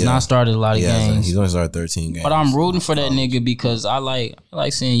Richardson has not started a lot of games. He's only started 13 games. But I'm rooting for that nigga because I like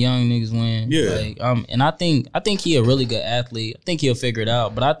seeing young niggas win. Yeah. And I think he a really good athlete. I think he'll figure it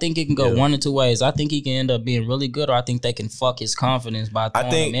out. But I think it can go one or two ways. I think he can end up being really good, or I think they can fuck his confidence by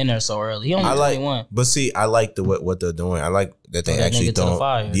throwing him in there so early. He only 21. But see, I like what they're doing. I like that they actually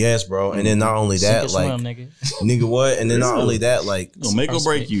don't. Yes, bro. And then not only that, like nigga, what? And then not only that, like it'll make or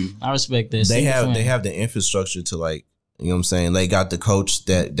break you. I respect this. They have the infrastructure to like. You know what I'm saying? They got the coach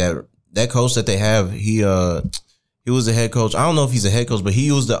that coach that they have. He was the head coach. I don't know if he's a head coach, but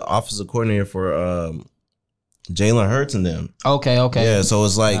he was the offensive coordinator for Jalen Hurts and them. Okay. Yeah, so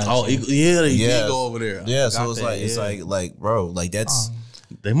it's like he did go over there. Yeah, so it's like bro, like that's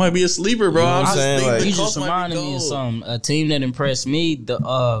they might be a sleeper, bro. You know what I'm saying? Like, you just reminded me of something. A team that impressed me,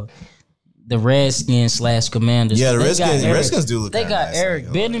 the Redskins / Commanders. Yeah, the Redskins do look. They got Eric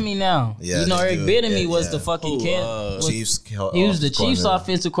Bieniemy now. Yeah, Eric Bieniemy was the fucking Chiefs. He was the Chiefs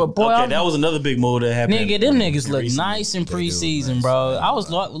offensive coordinator. Boy, that was another big move that happened. Nigga, them niggas look nice in preseason, bro. I was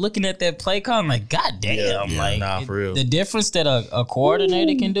looking at that play call, I'm like, God damn, for real. The difference that a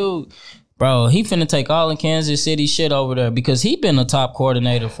coordinator can do. Bro, he finna take all in Kansas City shit over there because he been a top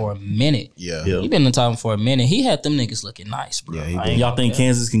coordinator for a minute. Yeah. He been the top for a minute. He had them niggas looking nice, bro. Yeah, y'all think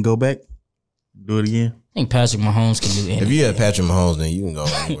Kansas can go back? Do it again? I think Patrick Mahomes can do anything. If you had Patrick Mahomes, then you can go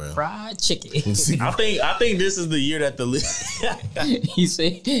anywhere. Fried chicken. I think this is the year that the you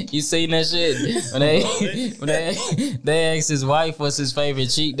seen that shit when they asked his wife what's his favorite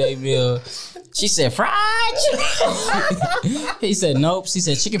cheat day meal. She said fried chicken. He said nope. She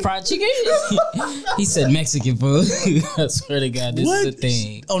said fried chicken. He said Mexican food. I swear to God, this is the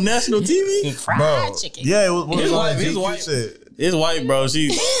thing on national TV. Fried chicken. Yeah, it was his wife. It's white, bro.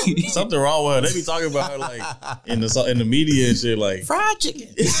 She's something wrong with her. They be talking about her like in the media and shit, like fried chicken.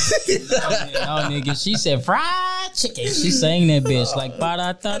 No, nigga, she said fried chicken. She sang that bitch like ba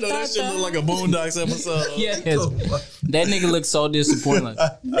da da. I know that shit look like a Boondocks episode. Yes, that nigga looked so disappointed.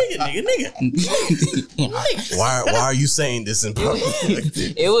 Like, nigga. Why are you saying this in public?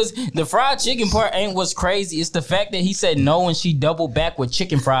 It was the fried chicken part ain't what's crazy. It's the fact that he said no and she doubled back with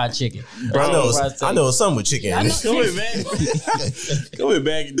chicken fried chicken. Bro, I know it's something with chicken. Coming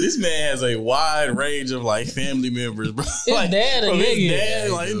back, this man has a wide range of like family members, bro. His dad a nigga.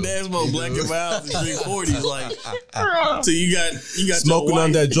 His dad smoked black and miles and drink 40s, like. So you got smoking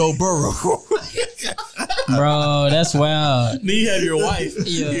on that Joe Burrow, bro. That's wild. Then you have your wife.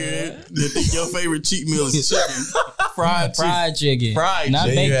 Yeah. That think your favorite cheat meal is chicken, fried chicken, not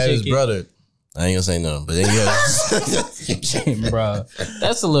baked chicken. You have his brother. I ain't gonna say nothing, but then you have bro.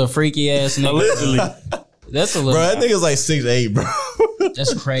 That's a little freaky ass nigga. Allegedly. That's a little. Bro, that nigga's like 6'8", bro.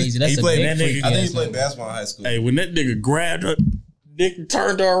 That's crazy. That's a big freak. I think he played basketball in high school. Hey, when that nigga grabbed her, dick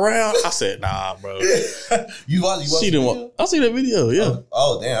turned her around, I said, nah, bro. You watched the video? I see that video, yeah.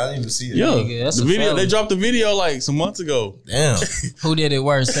 Oh, damn, I didn't even see it. Yeah, nigga, that's the video. They dropped the video like some months ago. Damn. Who did it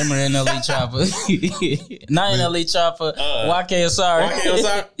worse, him or NLE Chopper? Not NLE Chopper. YK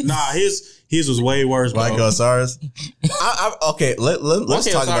Osiris. Nah, his was way worse, bro. YK Osiris. Okay, let's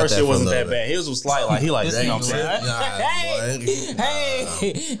talk about that. Shit wasn't that bad. His was slight, like he like that. You know what I'm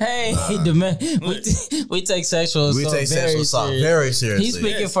hey, we take sexual assault very seriously. He's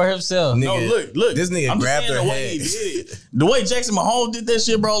speaking for himself. No, look, this nigga grabbed her head. The way Jackson Mahomes did that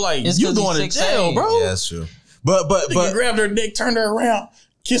shit, bro, like you going to jail, bro. Yeah, that's true. But he grabbed her dick, turned her around,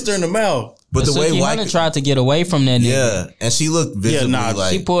 kissed her in the mouth. But the way White tried to get away from that nigga. Yeah, and she looked visibly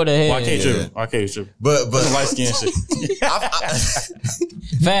like she pulled her head. Well, I can't trip. I can't trip. But light skin shit.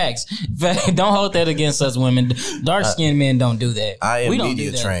 Facts. Don't hold that against us women. Dark skinned men don't do that. I am we don't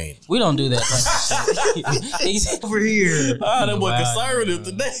media do that. trained. We don't do that type of shit. He's over here. That boy conservative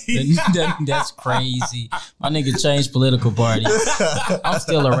today. That's crazy. My nigga changed political party. I'm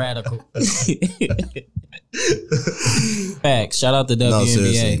still a radical. Facts. Shout out to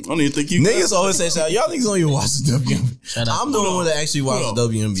WNBA. I don't even think you niggas always say shout. Y'all niggas don't even watch the WNBA. I'm the only one that actually watches the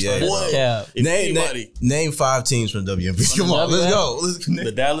WNBA. Name 5 teams from the WNBA. Come on, let's go.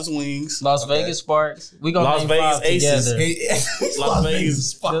 The Dallas Wings, Las Vegas Sparks. We gonna Las Vegas Aces, Las Vegas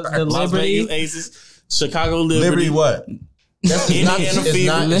Sparks, Las Vegas Aces, Chicago Liberty. What?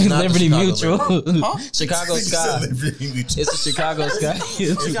 Liberty Mutual. Huh? Chicago Sky. It's the Chicago Sky.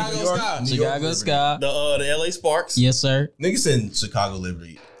 Chicago Sky. The LA Sparks. Yes, sir. Niggas said Chicago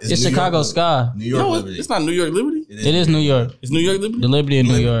Liberty. It's Chicago Sky. New York Liberty. It's not New York Liberty. It is New York. It's New York Liberty. The Liberty in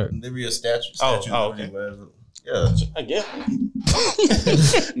New York. Liberty of statue. Oh, okay. Yeah, I guess.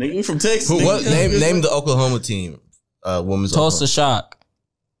 Nigga, we from Texas. What name the Oklahoma team? Women's Tulsa Shock.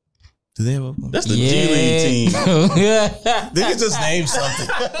 Do they have Oklahoma? That's the G League team. They can just name something.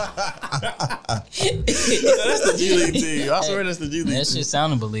 That's the G League team. I swear that's the G League team. That shit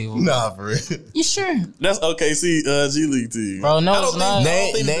sounded believable. Nah, for real. You sure? That's OKC G League team. Bro, no, it's not.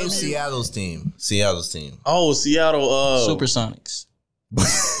 Name Seattle's team. Oh, Seattle. Supersonics.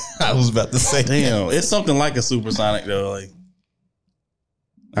 I was about to say. Damn, it's something like a supersonic though. Like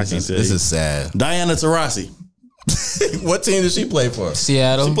I can't say. This is sad. Diana Taurasi. What team did she play for?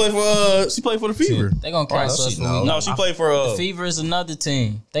 Seattle. She played for the Fever. They gonna cancel us. No, she played for the Fever is another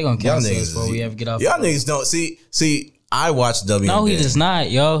team. They gonna cancel us before we ever get off. Y'all niggas don't see. I watched WNBA. No, he does not,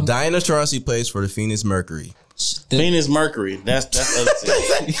 yo. Diana Taurasi plays for the Phoenix Mercury. Phoenix Mercury. That's the other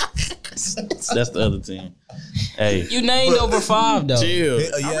team. That's the other team. Hey, you named over 5 though. Chill.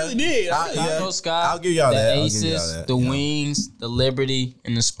 I really did. Chicago Sky. I'll give y'all that. The Aces, the Wings, the Liberty,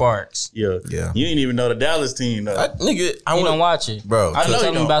 and the Sparks. Yeah. You ain't even know the Dallas team though. You don't watch it, bro. I know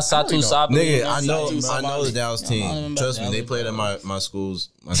tell me about Satu Sabu. Nigga, I know the Dallas team. Trust me, they played at my school's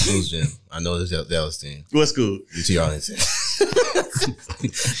gym. I know the Dallas team. What school? UT.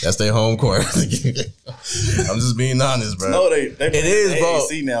 That's their home court. I'm just being honest, bro. No, it is, bro.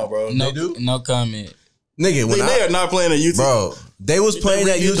 AAC now, bro. No, they do? No comment. Nigga, they are not playing at UT. Bro, they was playing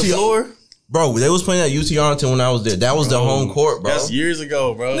at UT. Bro, they was playing at UT Arlington when I was there. That was the home court, bro. That's years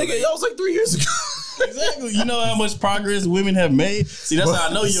ago, bro. Nigga, that was like 3 years ago. Exactly. You know how much progress women have made? See, that's how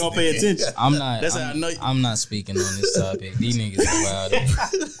I know you don't pay attention. That's how I know. I'm not speaking on this topic. These niggas is wild.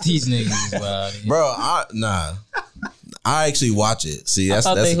 These niggas is wild. Bro, I actually watch it. See, I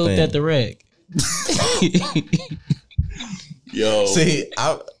thought they hooped at the rec. Yo. See,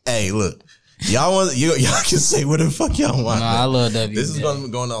 hey, look. Y'all can say what the fuck y'all want. No, I love WNBA. This is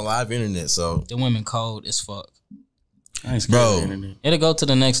going on live internet, so the women cold as fuck. Bro, it'll go to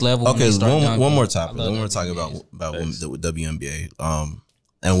the next level. Okay, one more topic. One more talk about women with WNBA.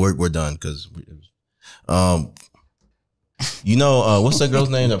 And we're done because you know what's that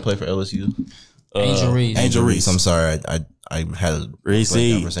girl's name that played for LSU? Angel Reese. Angel Reese. I'm sorry, I had a Reese,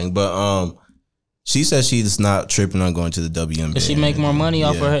 but she said she's not tripping on going to the WNBA. Does she make more money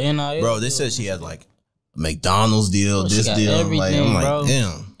off of her NIL? Bro, they said she had like a McDonald's deal, this deal. I'm like, bro.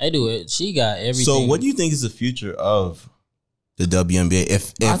 Damn. They do it. She got everything. So what do you think is the future of the WNBA?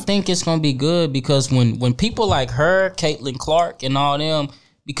 If I think it's gonna be good because when people like her, Caitlin Clark, and all them,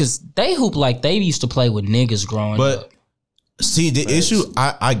 because they hoop like they used to play with niggas growing up. See, the issue,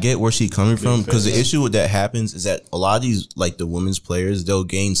 I get where she's coming from because the issue that happens is that a lot of these, like the women's players, they'll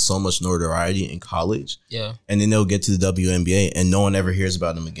gain so much notoriety in college. Yeah. And then they'll get to the WNBA and no one ever hears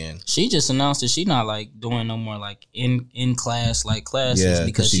about them again. She just announced that she not like doing no more like in class like classes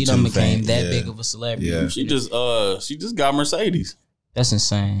because she done became that big of a celebrity. Yeah. She just got Mercedes. That's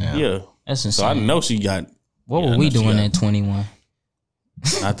insane. Yeah. That's insane. So I know she got. What were we doing at 21?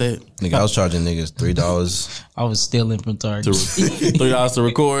 Not that. Nigga, I was charging niggas $3. I was stealing from Target. $3 to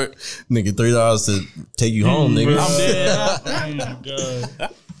record. Nigga, $3 to take you home, nigga. I'm dead. Oh my God.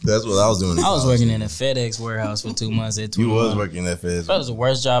 That's what I was doing. I was working in a FedEx warehouse for 2 months at 21. You was working at FedEx. That was the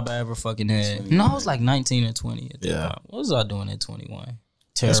worst job I ever fucking had. No, I was like 19 or 20 at that time. What was I doing at 21?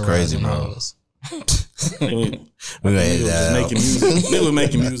 That's crazy, bro. We were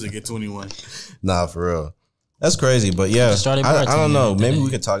making music at 21. Nah, for real. That's crazy, but yeah, I don't know. Maybe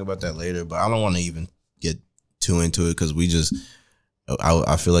we could talk about that later, but I don't want to even get too into it because we just.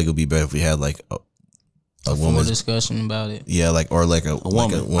 I feel like it would be better if we had like a full discussion about it. Yeah, like a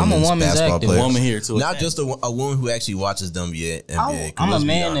woman. I'm a woman's basketball player. A woman here too. Not just a woman who actually watches NBA. I'm a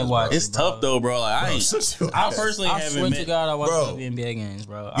man that watches. It's tough though, bro. Like I personally haven't met. God, I watch WNBA games,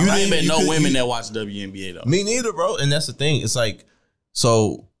 bro. I ain't met no women that watch WNBA though. Me neither, bro. And that's the thing. It's like,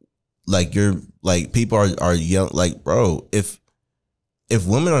 so, like you're like people are young. Like, bro, if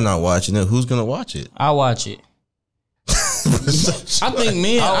women are not watching it, who's gonna watch it? I watch it. I think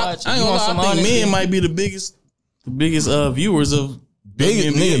men. I think men might be the biggest viewers of.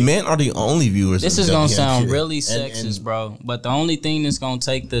 Men are the only viewers. This is gonna sound really sexist, bro. But the only thing that's gonna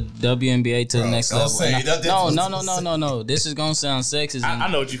take the WNBA to the next level. No. This is gonna sound sexist.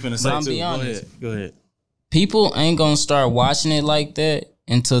 I know what you're finna say too. Be honest. Go ahead. People ain't gonna start watching it like that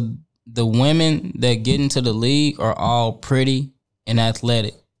until the women that get into the league are all pretty and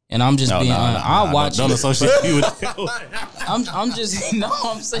athletic. And I'm just being honest. I watch it. Don't associate me with that. I'm just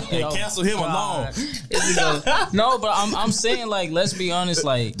I'm saying. Hey, cancel him alone. No, but I'm saying, like, let's be honest,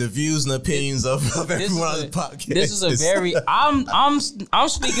 like the views and opinions of everyone on the podcast. This is a very I'm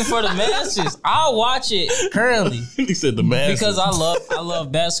speaking for the masses. I watch it currently. He said the masses because I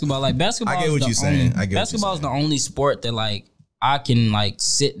love basketball. Like basketball. I get what you're saying. Basketball is the only sport that like I can like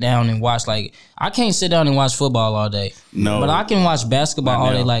sit down and watch. Like I can't sit down and watch football all day. No, but I can watch basketball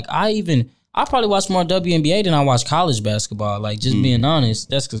all day. Like I probably watch more WNBA than I watch college basketball. Like just being honest,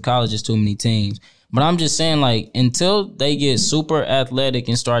 that's because college is too many teams. But I'm just saying, like until they get super athletic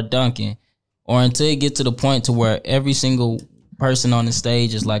and start dunking, or until it get to the point to where every single person on the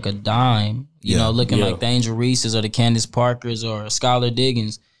stage is like a dime, you know, looking like the Angel Reeses or the Candace Parkers or Skylar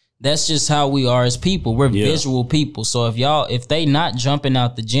Diggins. That's just how we are as people. We're visual people. So if they not jumping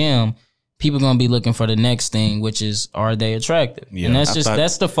out the gym, people gonna be looking for the next thing, which is, are they attractive? Yeah. And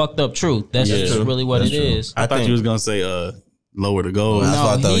that's the fucked up truth. That's just really what it is. I thought you was gonna say lower the goals.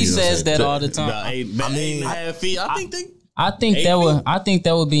 No, he says that all the time. I think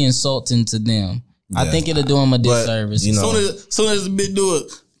that would be insulting to them. Yeah. I think it'll do them a disservice. You know, soon as the bitch do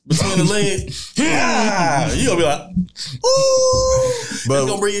it between the legs, you gonna be like, ooh, but it's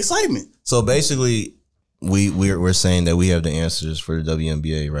gonna bring excitement. So basically, we're saying that we have the answers for the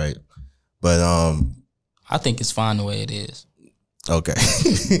WNBA, right? But I think it's fine the way it is. Okay.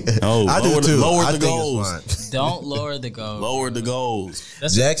 No, I do too. Lower the goals. Don't lower the goals. Lower the goals.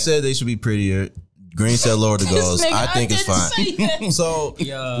 Jack said they should be prettier. Green said lower the goals. I think it's fine. So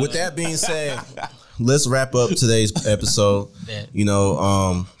with that being said, let's wrap up today's episode. You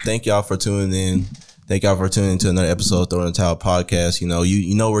know, thank y'all for tuning in. Thank y'all for tuning into another episode of Throwing the Towel podcast. You know,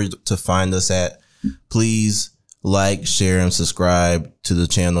 you know where to find us at. Please like, share, and subscribe to the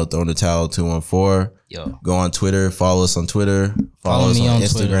channel Throwing the Towel 214. Go on Twitter, follow us on Twitter, follow us on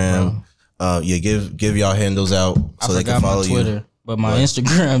Instagram. Twitter, give y'all handles out so they can follow Twitter, you. But my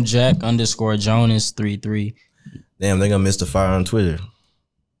Instagram, Jack_Jonas33. Damn, they're gonna miss the fire on Twitter.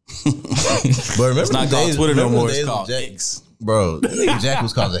 But remember, it's not called Twitter no more. It's called X. Bro, Jack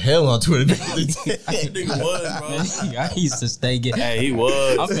was causing hell on Twitter. Nigga was, bro. I used to stay getting. Hey, he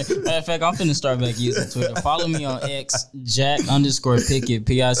was. Matter of fact, I'm finna start back using Twitter. Follow me on X, Jack_Pickett,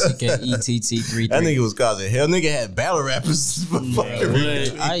 PICKETT33. That nigga was causing hell. Nigga had battle rappers.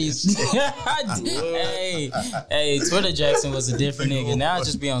 I used to. I did. Hey, Twitter Jackson was a different nigga. Now I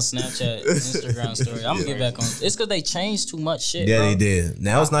just be on Snapchat, Instagram story. I'm gonna get back on. It's because they changed too much shit. Yeah, bro. They did.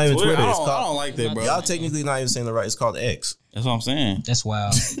 Now it's not even Twitter. I don't like that, bro. Y'all technically not even saying the right. It's called X. That's what I'm saying. That's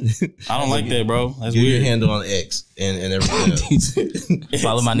wild. I don't like that, bro. That's weird. Your handle on X and everything else.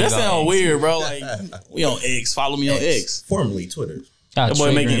 Follow my nigga. That sound weird, bro. Like we on X. Follow me on X. Formerly Twitter. That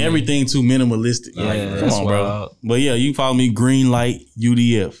boy making everything too minimalistic. Yeah, like, come on, bro. But yeah, you can follow me Greenlight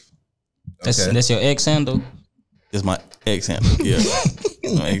UDF. That's your X handle. That's my X handle. Yeah,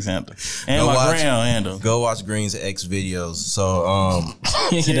 my X handle and my Gram handle. Go watch Green's X videos. So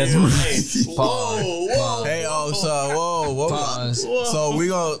that's whoa. Hey, whoa. So we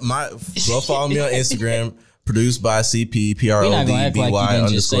go follow me on Instagram. Produced by CP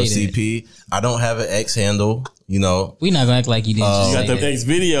PRODBY_CP. I don't have an X handle. You know, we not gonna act like you didn't. You got the X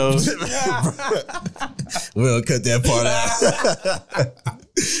videos. We're gonna cut that part out.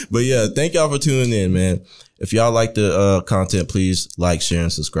 But yeah, thank y'all for tuning in, man. If y'all like the content, please like, share,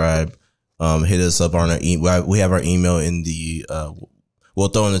 and subscribe. Hit us up on our email. We have our email in the we'll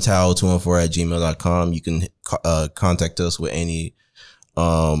throw in the towel 214@gmail.com. You can contact us with any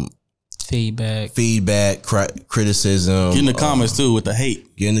feedback, criticism. Get in the comments too with the hate.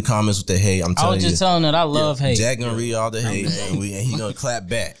 Get in the comments with the hate. I'm telling you. I was just telling that I love hate. Jack gonna read all the hate, and he gonna clap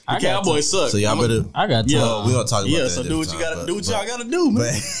back. The Cowboys suck. So y'all better. I got to. Yeah, we gonna talk about that. So do what you gotta do. What y'all gotta do,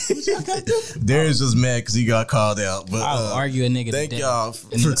 man. Darren's just mad because he got called out. But I'll argue a nigga. Thank y'all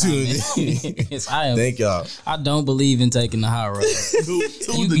for tuning in. Thank y'all. I don't believe in taking the high road.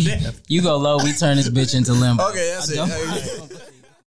 You go low, we turn this bitch into limbo. Okay, that's it.